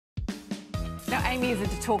Now, Amy is here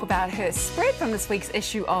to talk about her spread from this week's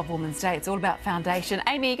issue of Women's Day. It's all about foundation.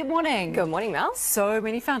 Amy, good morning. Good morning, Mel. So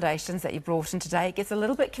many foundations that you brought in today. It gets a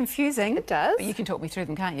little bit confusing. It does. But you can talk me through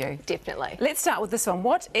them, can't you? Definitely. Let's start with this one.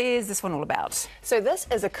 What is this one all about? So this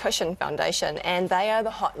is a cushion foundation, and they are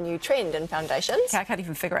the hot new trend in foundations. Okay, I can't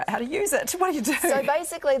even figure out how to use it. What do you do? So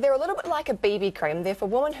basically, they're a little bit like a BB cream. They're for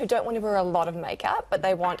women who don't want to wear a lot of makeup, but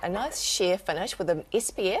they want a nice sheer finish with an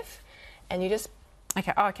SPF, and you just...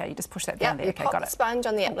 Okay, okay, you just push that down there. you Okay, pop got the it. Sponge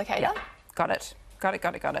on the applicator. Yep. Got it. Got it.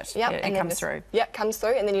 Yep, Yeah, and it comes through. Yep, comes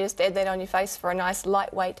through, and then you just add that on your face for a nice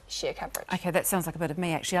lightweight sheer coverage. Okay, that sounds like a bit of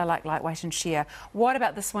me, actually. I like lightweight and sheer. What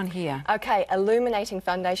about this one here? Okay, illuminating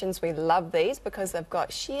foundations. We love these because they've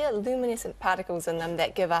got sheer luminescent particles in them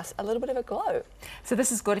that give us a little bit of a glow. So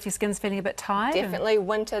this is good if your skin's feeling a bit tired? Definitely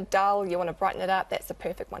winter, dull, you want to brighten it up, that's the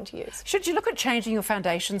perfect one to use. Should you look at changing your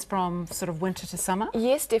foundations from sort of winter to summer?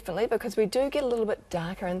 Yes, definitely, because we do get a little bit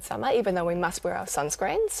darker in summer, even though we must wear our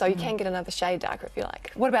sunscreen, so you can get another shade darker if you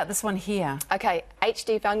like. What about this one here? Okay,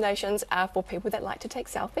 HD foundations are for people that like to take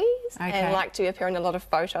selfies and like to appear in a lot of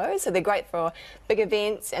photos, so they're great for big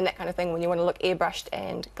events and that kind of thing when you want to look airbrushed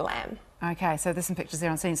and glam. Okay, so there's some pictures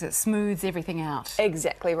there on scene, so it smooths everything out.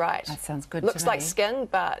 Exactly right. That sounds good Looks to me. like skin,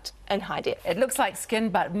 but in high def. It looks like skin,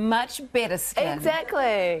 but much better skin.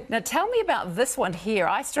 Exactly. Now tell me about this one here.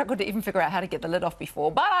 I struggled to even figure out how to get the lid off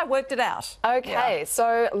before, but I worked it out. Okay,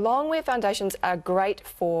 so long wear foundations are great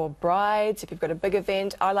for brides, if you've got a big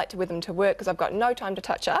event. I like to wear them to work because I've got no time to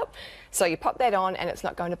touch up. So you pop that on and it's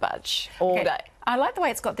not going to budge all day. I like the way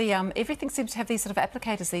it's got the, everything seems to have these sort of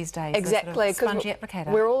applicators these days. Exactly, sort of spongy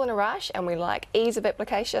applicator. We're all in a rush and we like ease of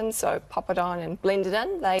application, so pop it on and blend it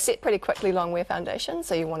in. They set pretty quickly, long wear foundations,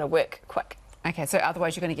 so you want to work quick. Okay, so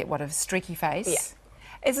otherwise you're going to get, what, a streaky face?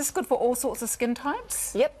 Yeah. Is this good for all sorts of skin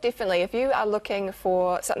types? Yep, definitely. If you are looking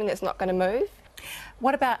for something that's not going to move.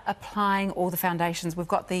 What about applying all the foundations? We've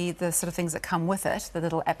got the sort of things that come with it, the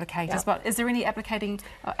little applicators, but is there any applicating,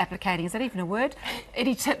 is that even a word?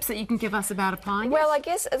 Any tips that you can give us about applying it? Well, I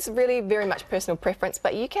guess it's really very much personal preference,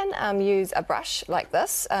 but you can use a brush like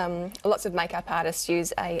this. Lots of makeup artists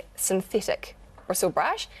use a synthetic bristle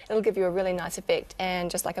brush. It'll give you a really nice effect, and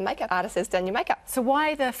just like a makeup artist has done your makeup. So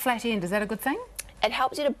why the flat end? Is that a good thing? It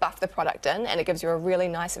helps you to buff the product in, and it gives you a really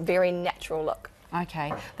nice, very natural look.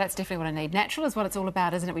 Okay, that's definitely what I need. Natural is what it's all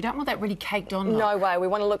about, isn't it? We don't want that really caked on look. No way. We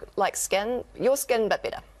want to look like skin, your skin, but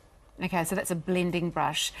better. Okay, so that's a blending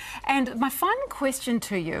brush. And my final question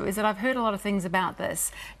to you is that I've heard a lot of things about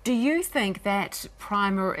this. Do you think that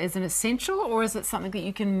primer is an essential, or is it something that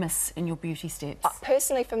you can miss in your beauty steps?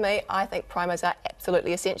 Personally, for me, I think primers are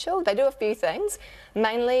absolutely essential. They do a few things.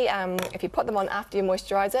 Mainly, if you put them on after your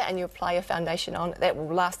moisturiser and you apply your foundation on, that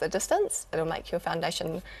will last the distance. It'll make your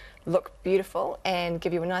foundation look beautiful and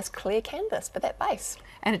give you a nice clear canvas for that base.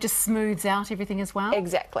 And it just smooths out everything as well?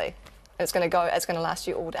 Exactly. It's going to last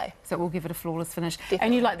you all day. So it will give it a flawless finish. Definitely.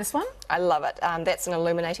 And you like this one? I love it. That's an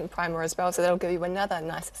illuminating primer as well, so that'll give you another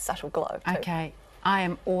nice subtle glow too. Okay. I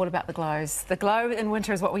am all about the glows. The glow in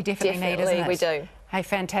winter is what we definitely need, isn't it? We do. Hey,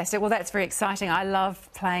 fantastic. Well, that's very exciting. I love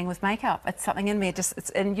playing with makeup. It's something in me.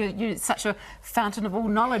 And you're such a fountain of all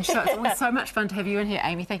knowledge. So it's always so much fun to have you in here,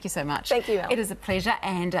 Amy. Thank you so much. Thank you, Elle. It is a pleasure.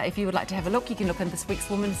 And if you would like to have a look, you can look in this week's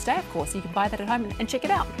Women's Day, of course. You can buy that at home and check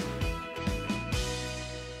it out.